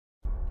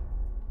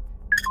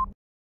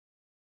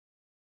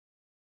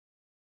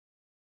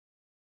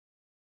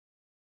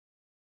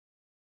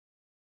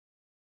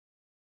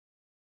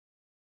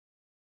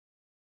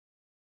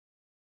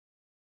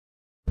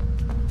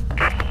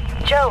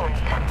Jones,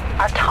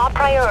 our top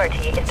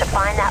priority is to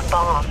find that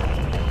bomb.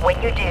 When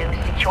you do,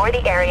 secure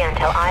the area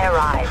until I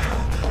arrive.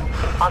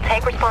 I'll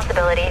take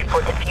responsibility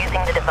for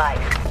defusing the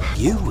device.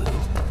 You will?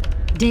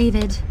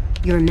 David,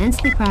 you're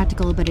immensely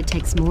practical, but it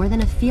takes more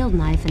than a field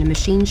knife and a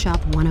machine shop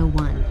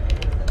 101.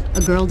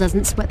 A girl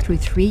doesn't sweat through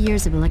 3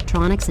 years of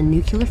electronics and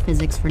nuclear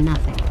physics for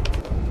nothing.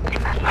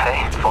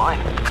 Hey, fine.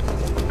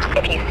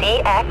 If you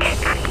see Ek...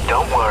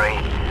 Don't worry.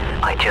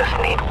 I just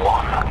need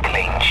one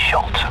clean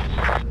shot.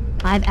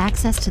 I've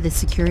access to the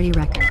security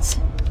records.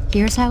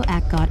 Here's how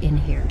Ek got in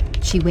here.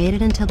 She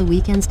waited until the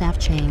weekend staff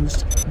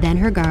changed, then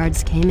her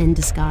guards came in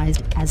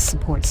disguised as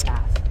support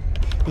staff.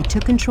 They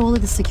took control of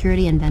the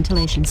security and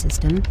ventilation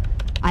system,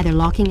 either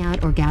locking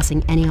out or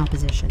gassing any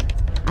opposition.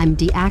 I'm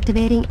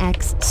deactivating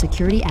Ek's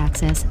security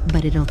access,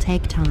 but it'll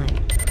take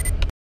time.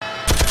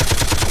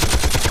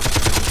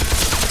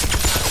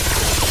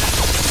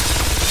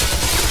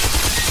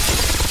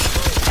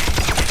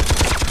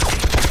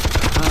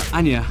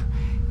 Anya,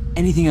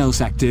 anything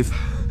else active?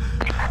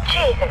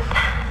 Jesus.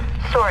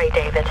 Sorry,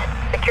 David.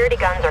 Security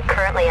guns are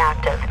currently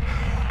active.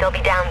 They'll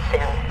be down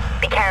soon.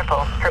 Be careful.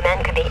 Her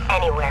men could be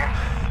anywhere.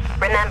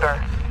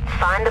 Remember,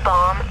 find the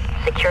bomb,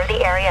 secure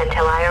the area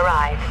until I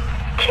arrive.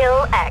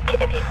 Kill Ek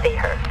if you see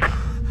her.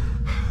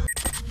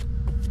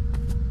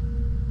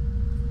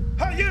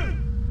 Hey, you!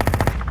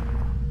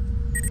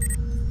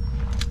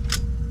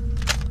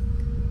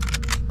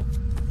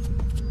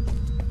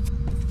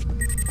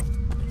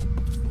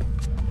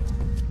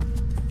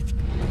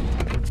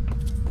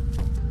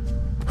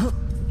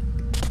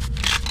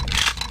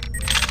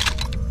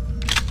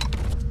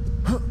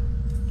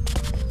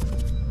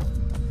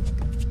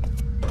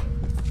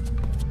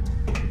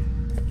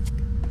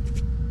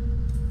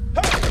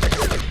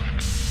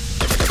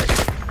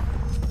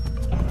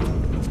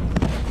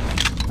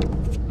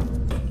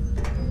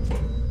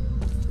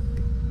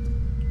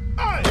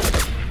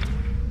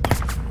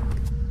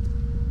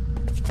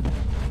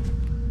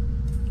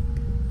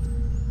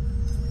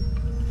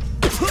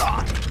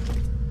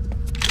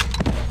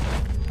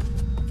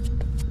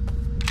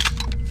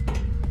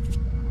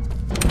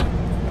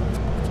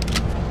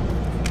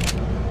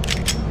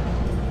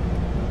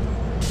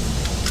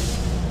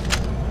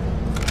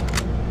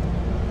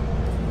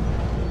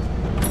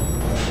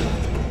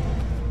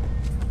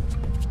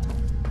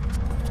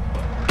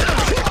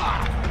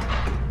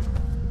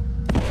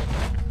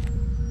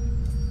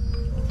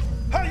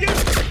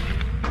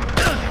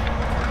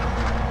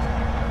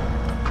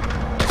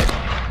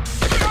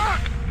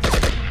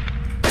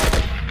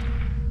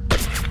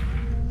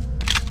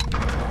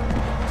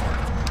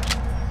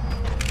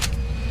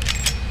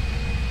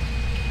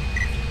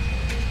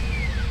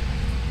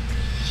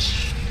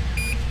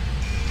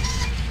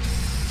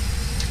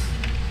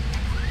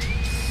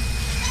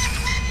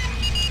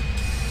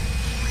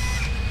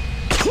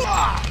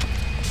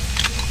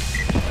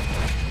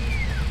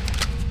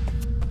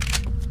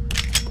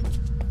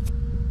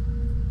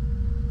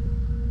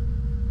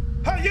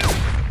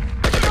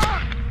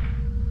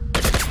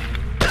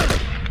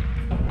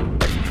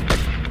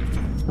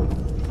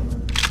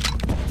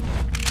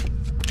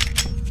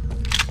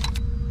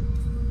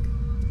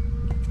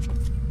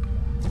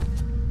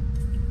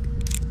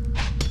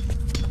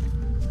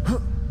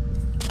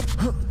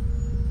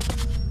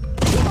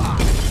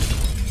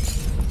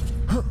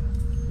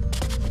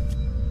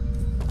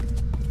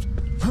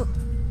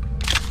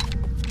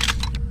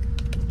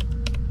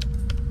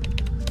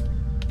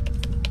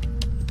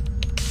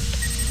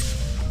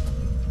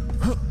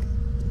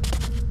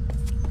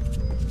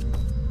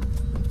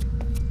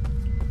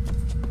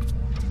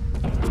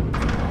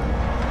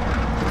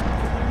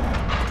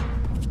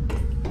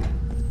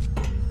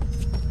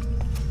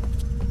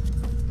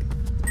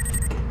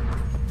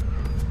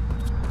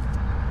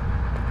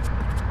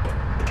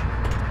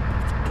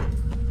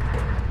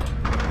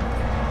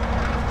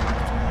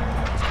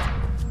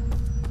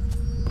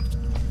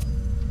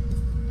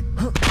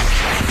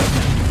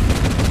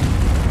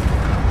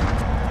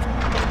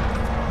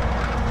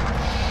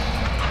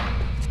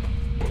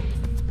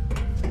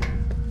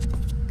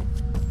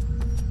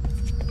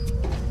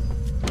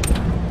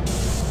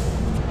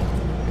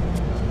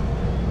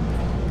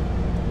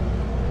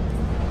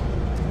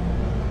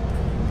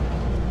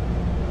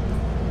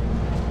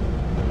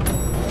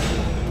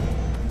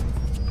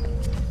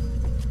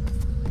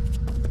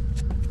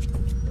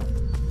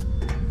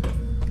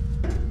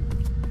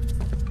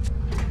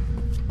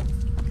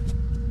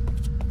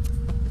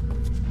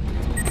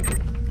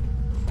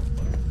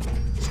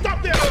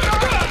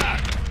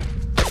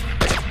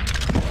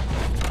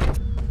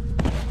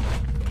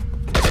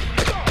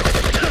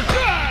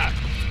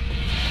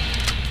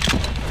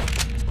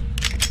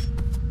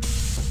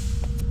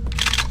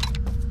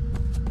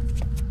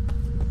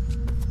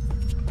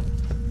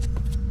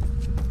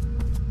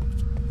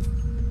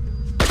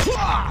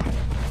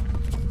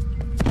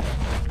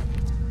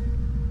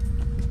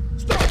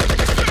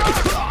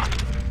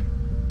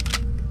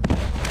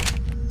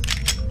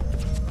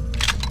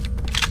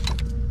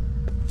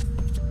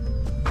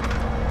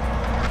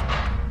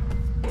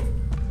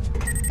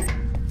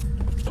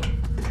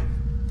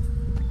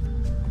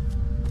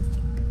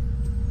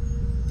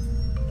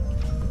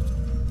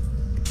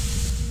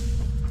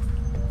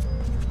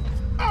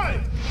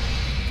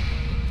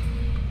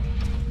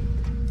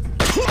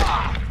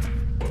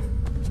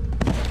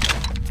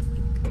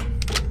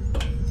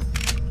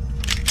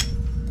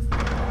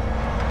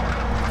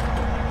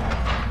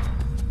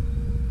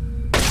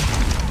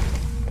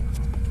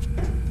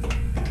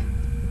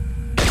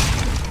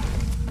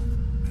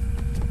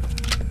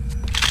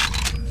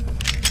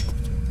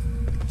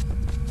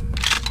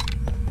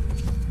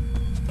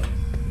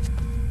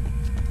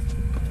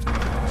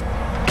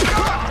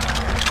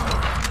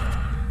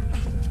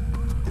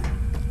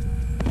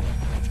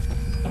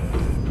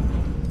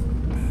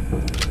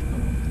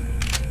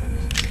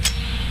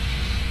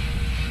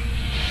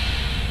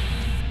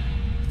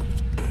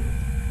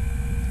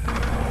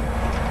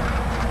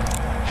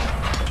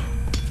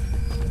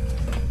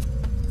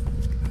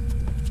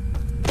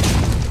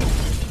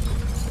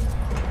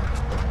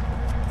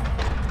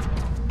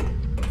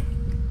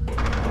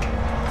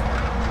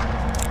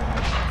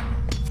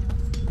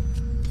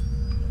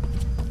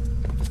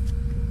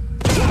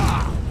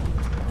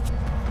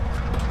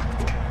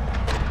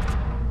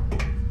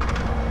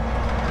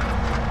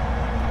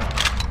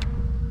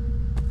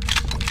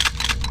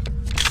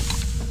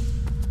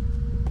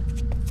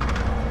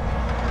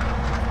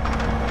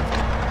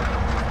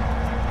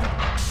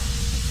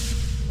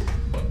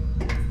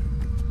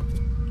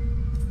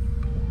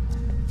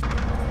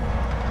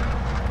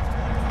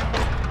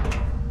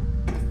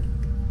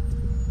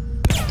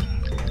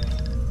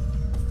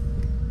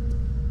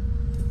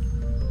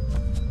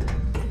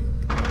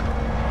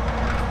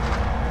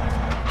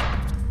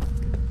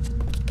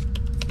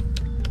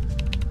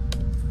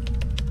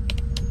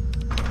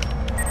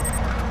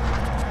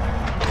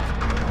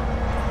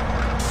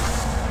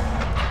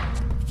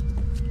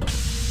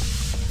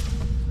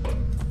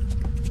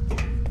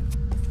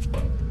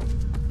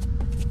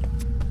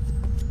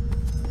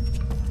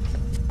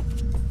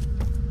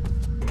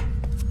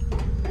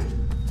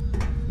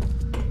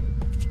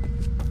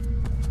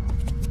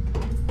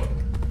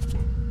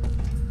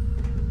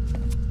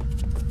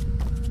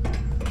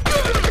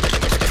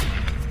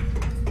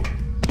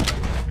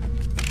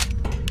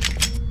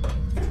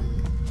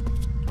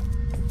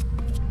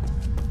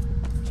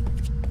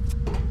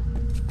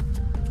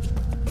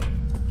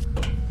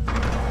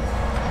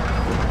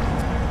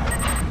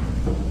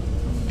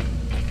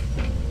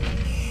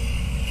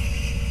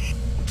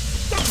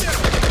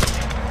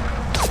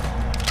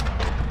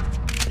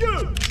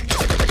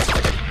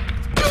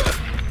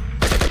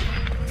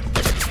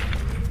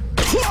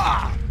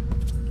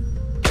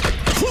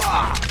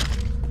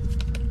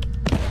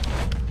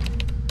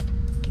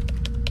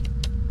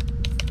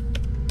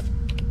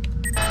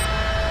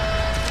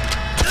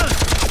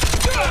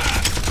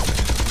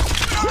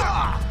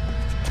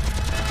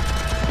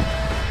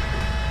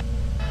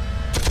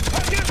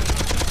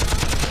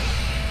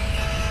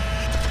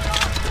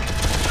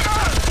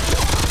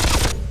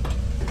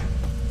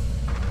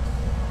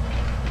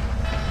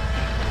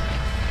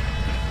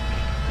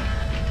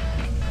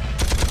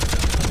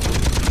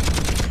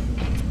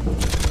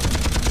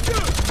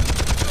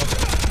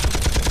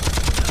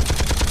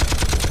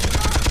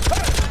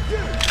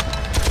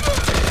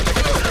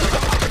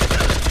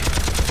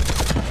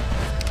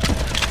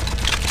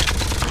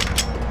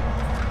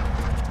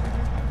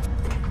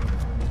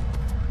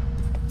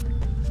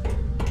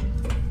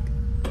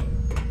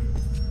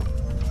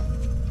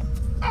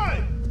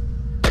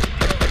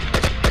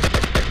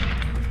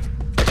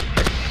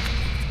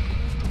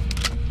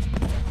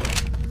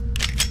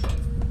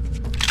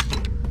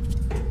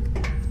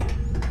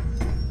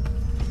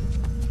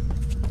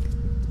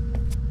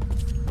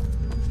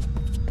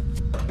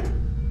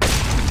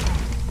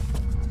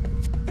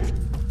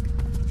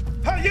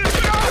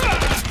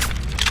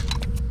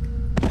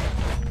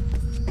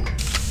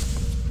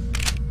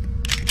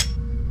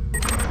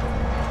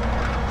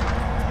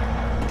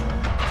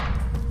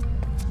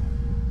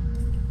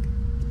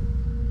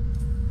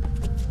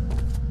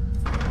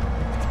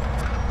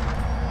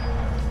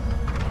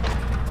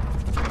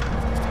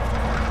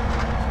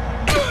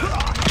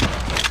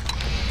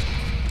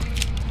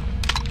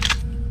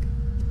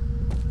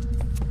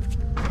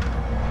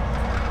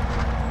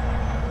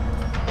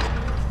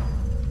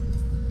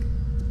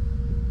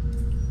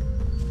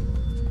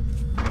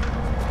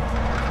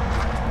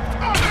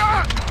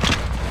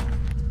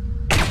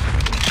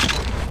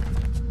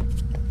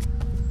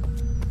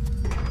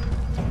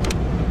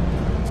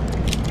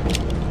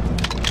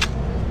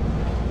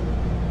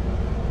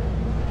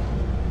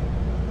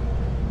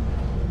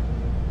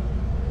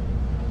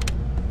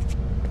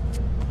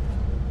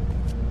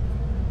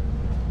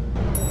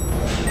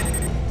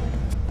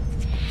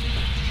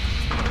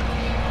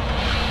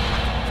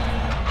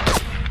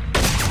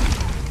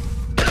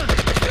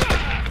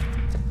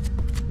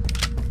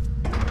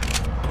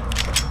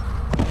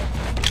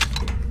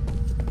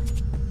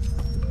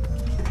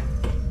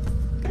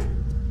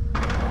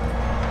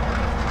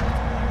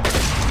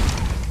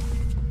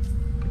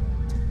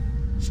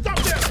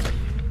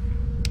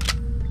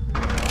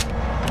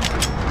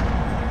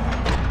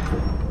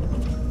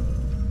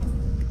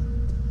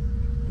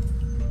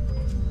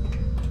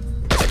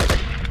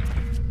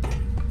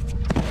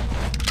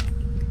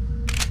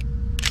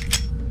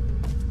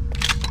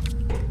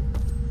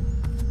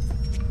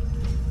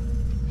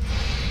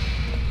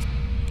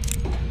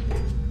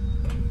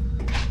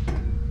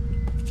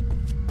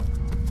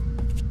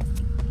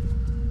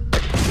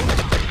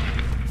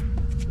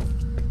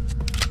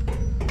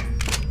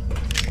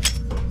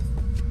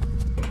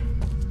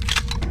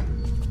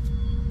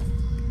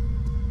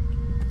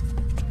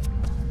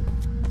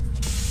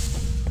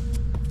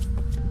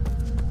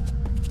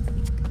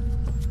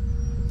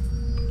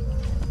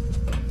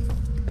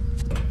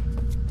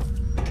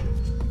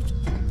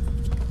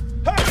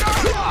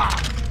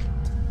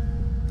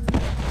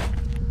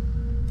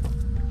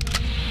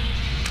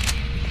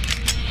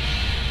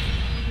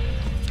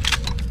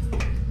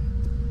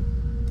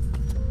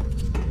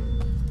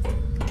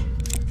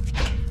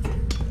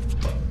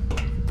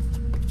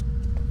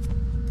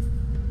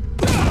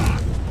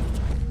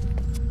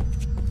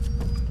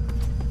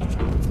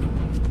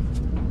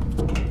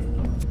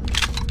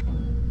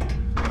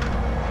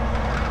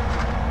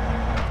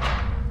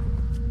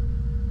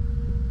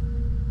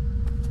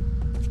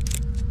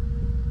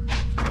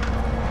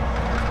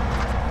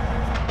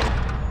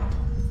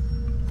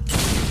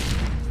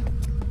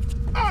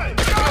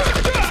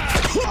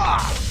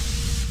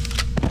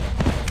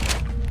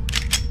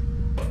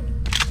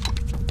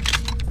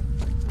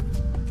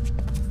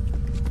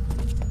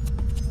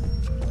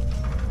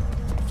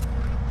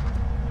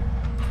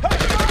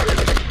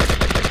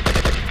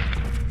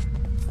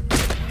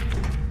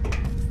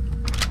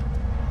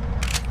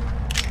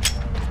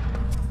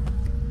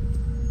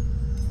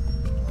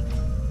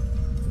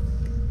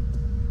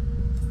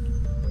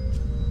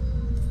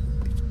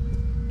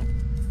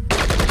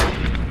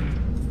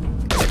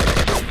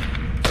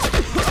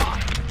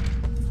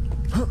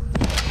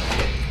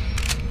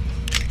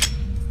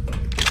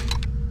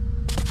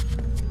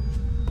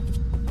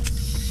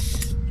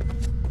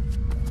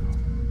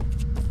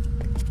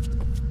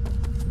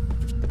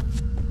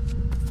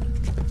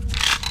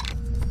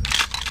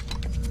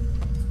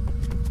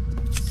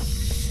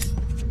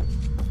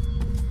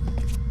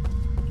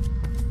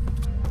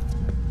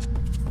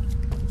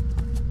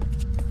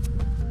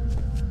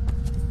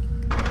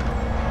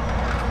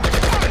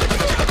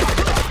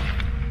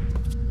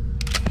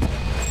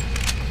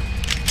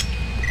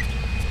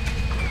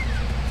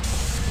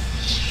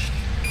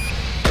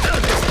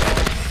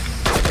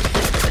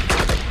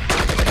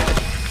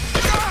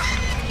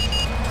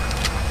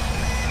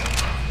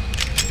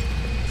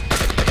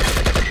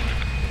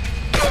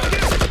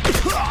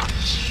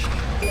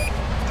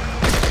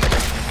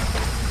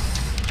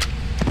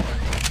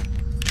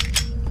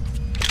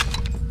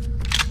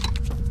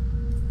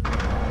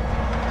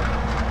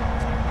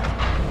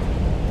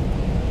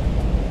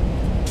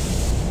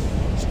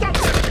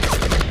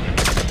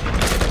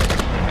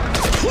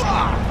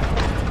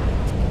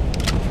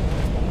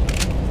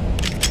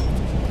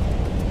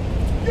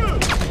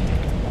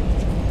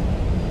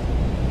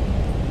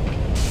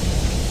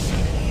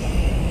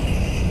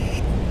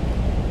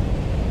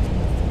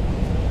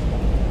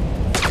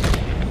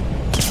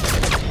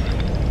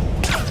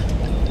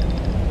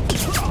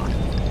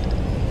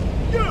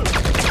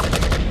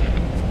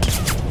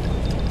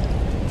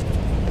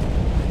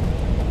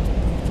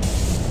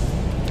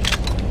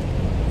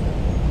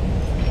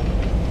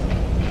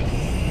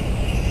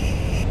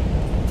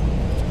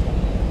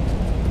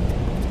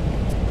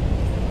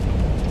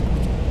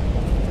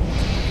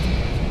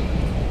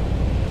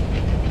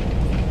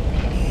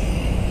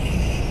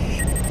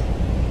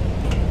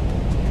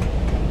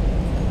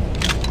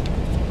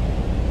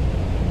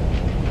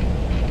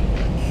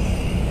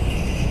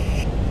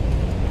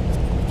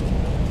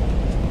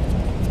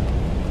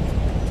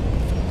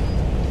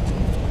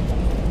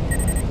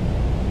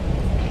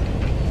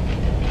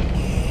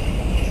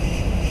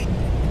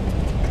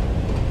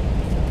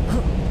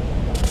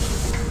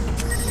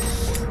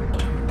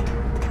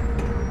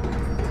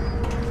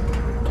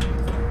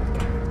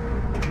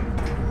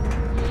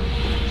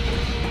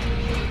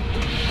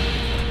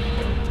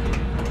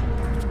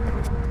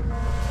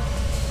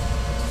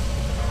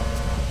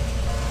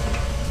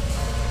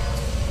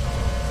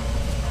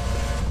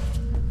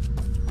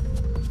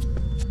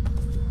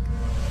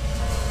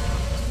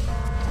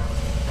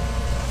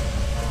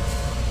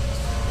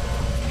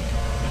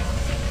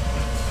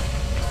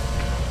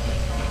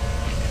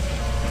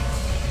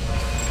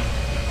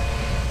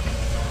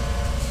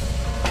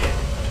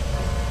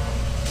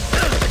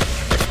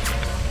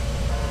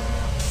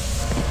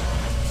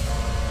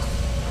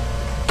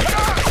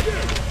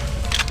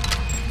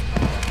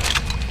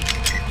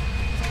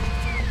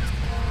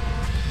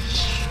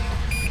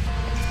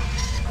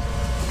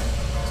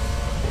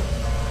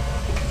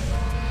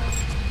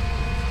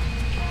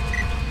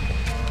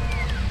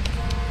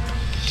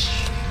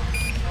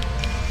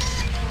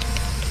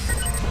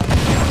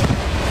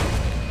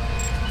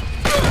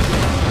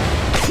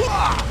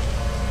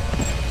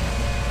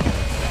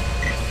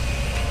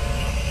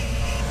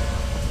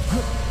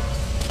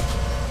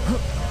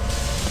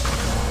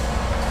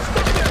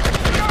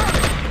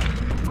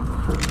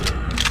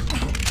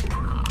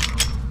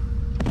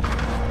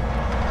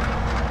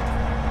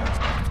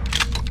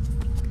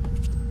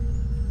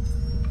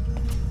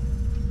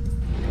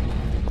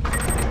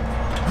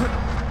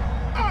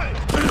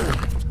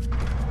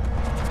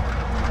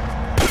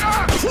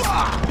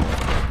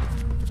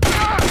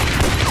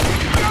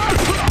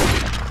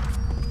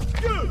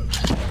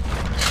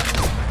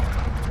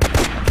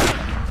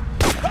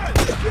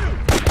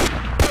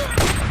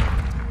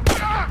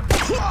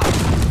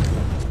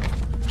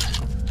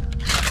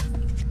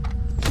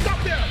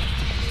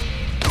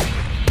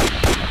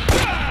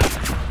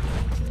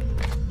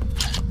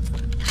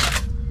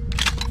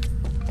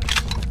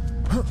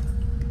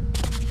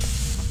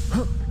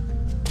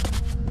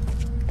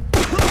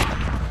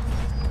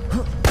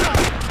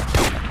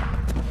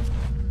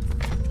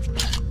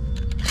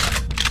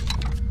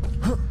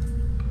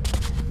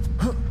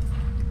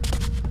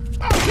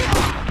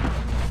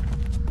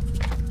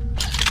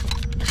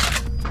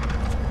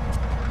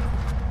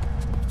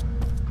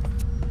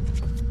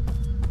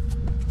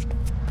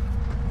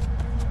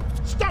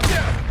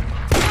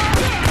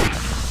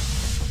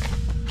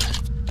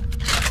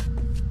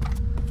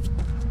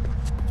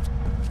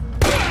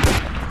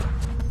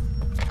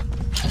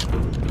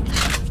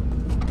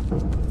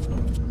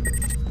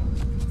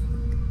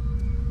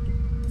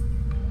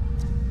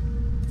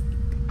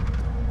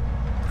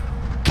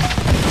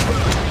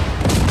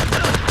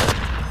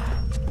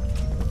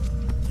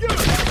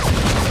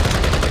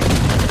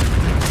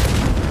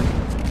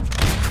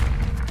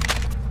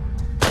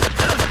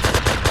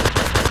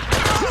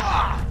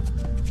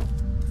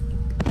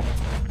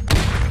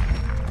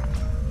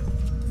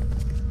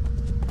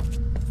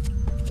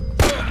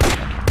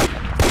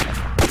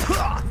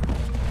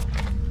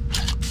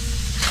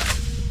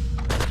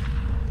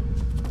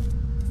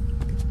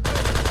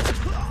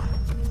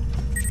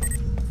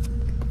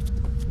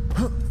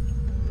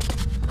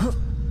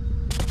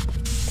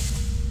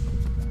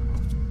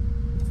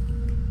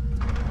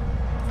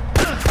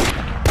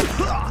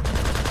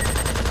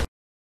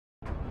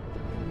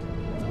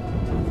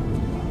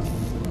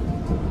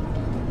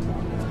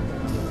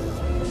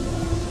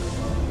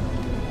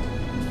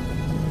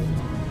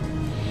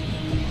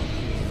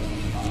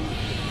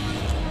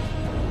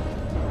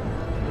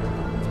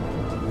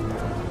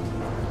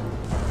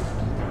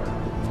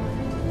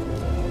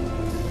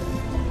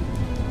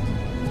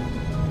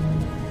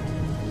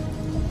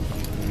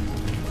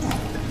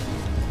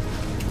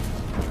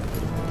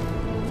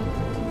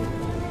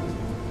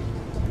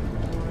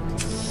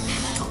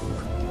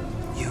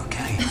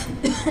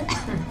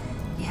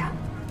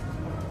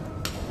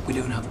 We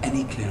don't have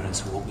any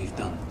clearance for what we've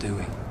done, do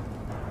we?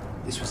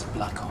 This was a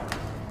black hole.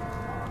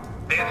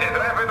 This is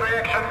rapid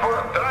reaction for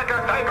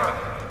Tracker Tigers.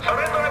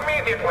 Surrender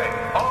immediately.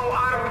 All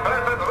armed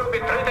persons will be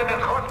treated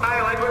as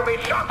hostile and will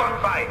be shot on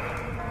sight.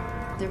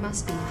 There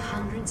must be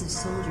hundreds of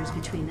soldiers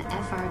between the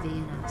FRV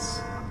and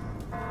us.